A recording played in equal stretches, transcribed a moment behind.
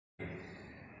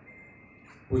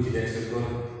Puji dan syukur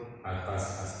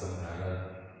atas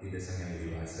astunnara di desa yang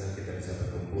dewasa kita bisa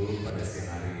berkumpul pada siang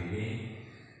hari ini.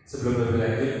 Sebelum lebih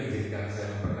lanjut, izinkan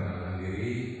saya memperkenalkan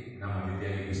diri. Nama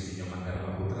Ditya Gusti Nyoman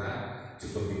Dharma Putra,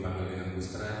 cukup dipanggil dengan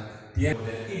Gustra. Dia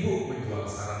dan ibu menjual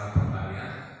sarana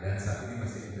pertanian dan saat ini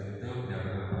masih betul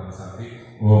menjalankan program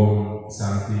sakti. Om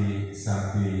Santi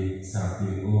Santi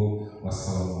Santi Om.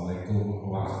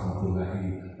 Wassalamualaikum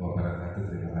warahmatullahi wabarakatuh.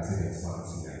 Terima kasih dan selamat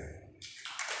siang.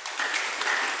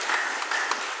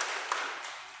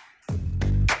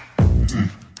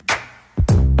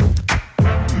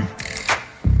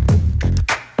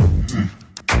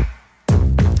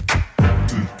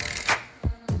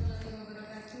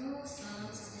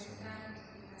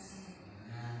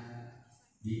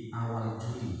 Di awal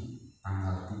Juli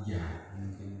tanggal 3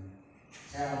 mungkin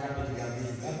saya ada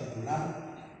berganti juga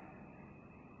kebetulan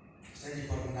saya di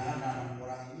pergunaan Tanaman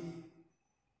Porang ini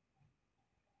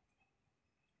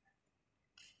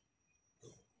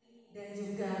dan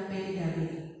juga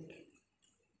budidaya.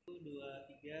 2,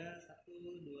 3,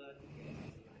 1,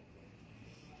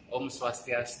 2, 3. Om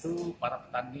Swastiastu, para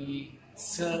petani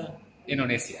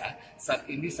se-Indonesia. Saat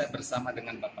ini saya bersama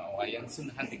dengan Bapak Wayan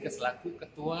Sunhandike selaku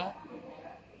Ketua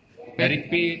dari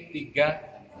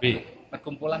P3B,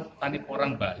 Perkumpulan Petani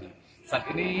Porang Bali.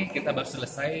 Saat ini kita baru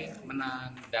selesai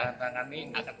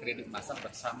menandatangani akad kredit massal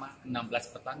bersama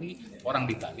 16 petani orang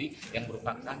di Bali yang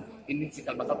merupakan ini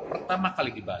cikal bakal pertama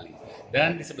kali di Bali.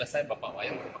 Dan di sebelah saya Bapak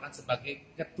Wayan merupakan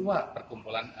sebagai Ketua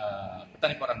Perkumpulan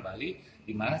Petani Porang Bali,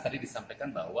 di mana tadi disampaikan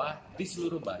bahwa di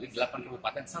seluruh Bali 8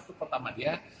 kabupaten satu Pertama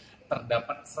dia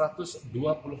terdapat 125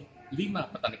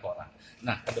 petani porang.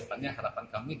 Nah, kedepannya harapan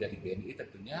kami dari BNI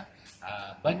tentunya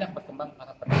banyak berkembang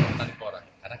para petani porang,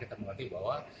 karena kita mengerti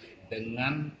bahwa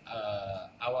dengan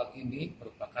awal ini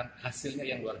merupakan hasilnya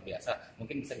yang luar biasa.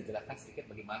 Mungkin bisa dijelaskan sedikit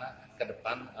bagaimana ke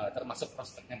depan termasuk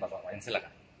prospeknya Bapak Wayan,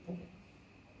 silakan.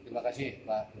 Terima kasih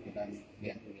Pak Pimpinan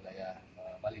BNI wilayah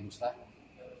Bali Nusa.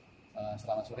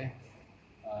 Selamat sore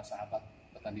sahabat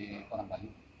petani porang Bali.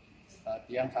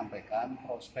 Tiang sampaikan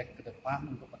prospek ke depan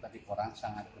untuk petani porang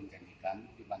sangat menjanjikan,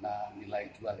 di mana nilai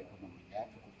jual ekonominya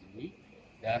cukup tinggi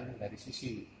dan dari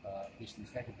sisi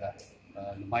bisnisnya juga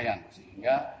lumayan,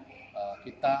 sehingga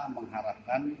kita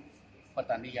mengharapkan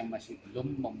petani yang masih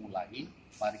belum memulai,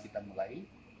 mari kita mulai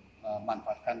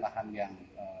manfaatkan lahan yang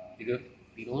tidur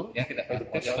yang tidak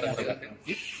produktif,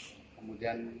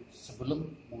 kemudian sebelum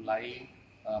mulai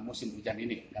musim hujan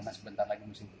ini, karena sebentar lagi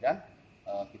musim hujan.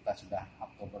 Kita sudah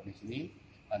Oktober di sini,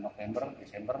 November,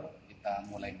 Desember kita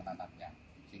mulai menanamnya,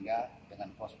 sehingga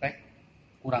dengan prospek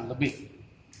kurang lebih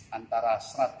antara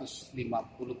 150%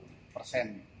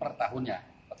 per tahun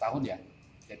ya,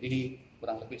 jadi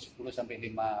kurang lebih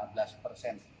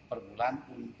 10-15% per bulan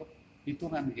untuk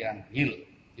hitungan yang real,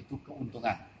 itu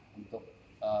keuntungan untuk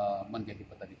menjadi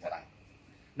petani porang.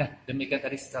 Nah, demikian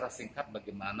tadi secara singkat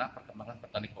bagaimana perkembangan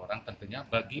petani porang tentunya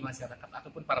bagi masyarakat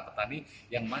ataupun para petani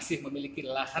yang masih memiliki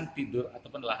lahan tidur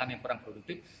ataupun lahan yang kurang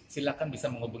produktif, silakan bisa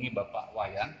menghubungi Bapak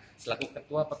Wayan selaku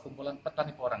Ketua Perkumpulan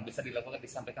Petani Porang. Bisa dilakukan,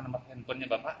 disampaikan nomor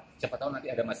handphonenya Bapak. Siapa tahu nanti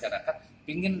ada masyarakat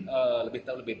pingin lebih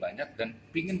tahu lebih banyak dan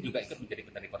pingin juga ikut menjadi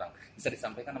petani porang. Bisa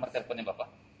disampaikan nomor teleponnya Bapak.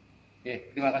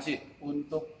 Oke, terima kasih.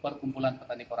 Untuk Perkumpulan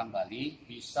Petani Porang Bali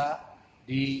bisa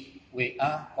di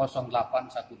WA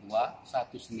 0812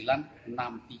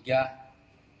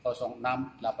 1963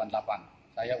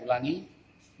 0688. Saya ulangi,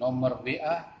 nomor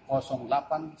WA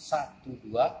 0812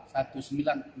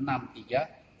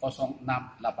 1963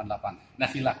 0688. Nah,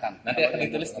 silakan. Nanti akan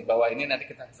ditulis di bawah ini, nanti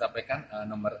kita sampaikan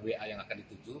nomor WA yang akan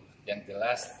dituju. Yang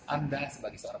jelas Anda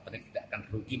sebagai seorang petani tidak akan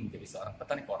rugi menjadi seorang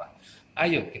petani porang.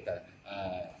 Ayo kita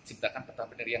ciptakan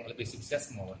petani yang lebih sukses.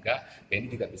 Semoga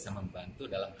BNI juga bisa membantu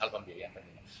dalam hal pembiayaan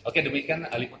tentunya. Oke, demikian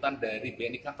liputan dari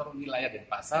BNI Kantor Wilayah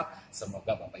Denpasar.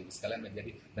 Semoga Bapak Ibu sekalian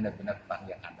menjadi benar-benar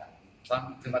petani yang andal.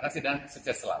 Terima kasih dan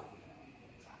sukses selalu.